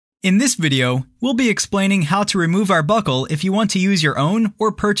In this video, we'll be explaining how to remove our buckle if you want to use your own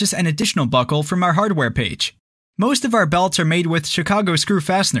or purchase an additional buckle from our hardware page. Most of our belts are made with Chicago screw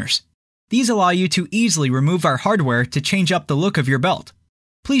fasteners. These allow you to easily remove our hardware to change up the look of your belt.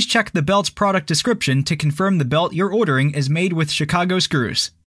 Please check the belt's product description to confirm the belt you're ordering is made with Chicago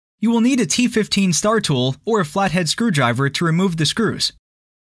screws. You will need a T15 star tool or a flathead screwdriver to remove the screws.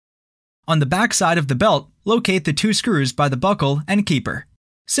 On the back side of the belt, locate the two screws by the buckle and keeper.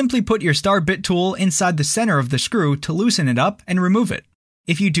 Simply put your star bit tool inside the center of the screw to loosen it up and remove it.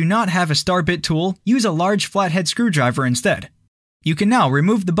 If you do not have a star bit tool, use a large flathead screwdriver instead. You can now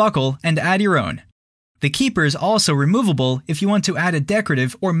remove the buckle and add your own. The keeper is also removable if you want to add a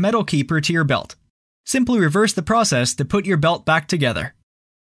decorative or metal keeper to your belt. Simply reverse the process to put your belt back together.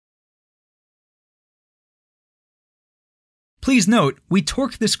 Please note, we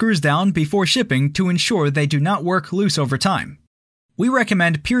torque the screws down before shipping to ensure they do not work loose over time. We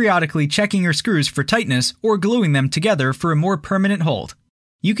recommend periodically checking your screws for tightness or gluing them together for a more permanent hold.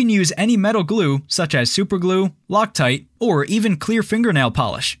 You can use any metal glue such as superglue, Loctite, or even clear fingernail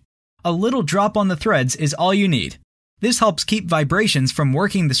polish. A little drop on the threads is all you need. This helps keep vibrations from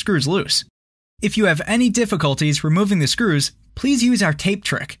working the screws loose. If you have any difficulties removing the screws, please use our tape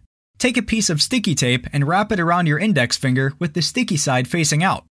trick. Take a piece of sticky tape and wrap it around your index finger with the sticky side facing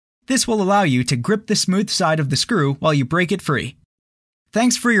out. This will allow you to grip the smooth side of the screw while you break it free.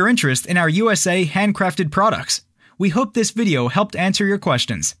 Thanks for your interest in our USA handcrafted products. We hope this video helped answer your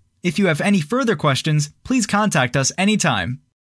questions. If you have any further questions, please contact us anytime.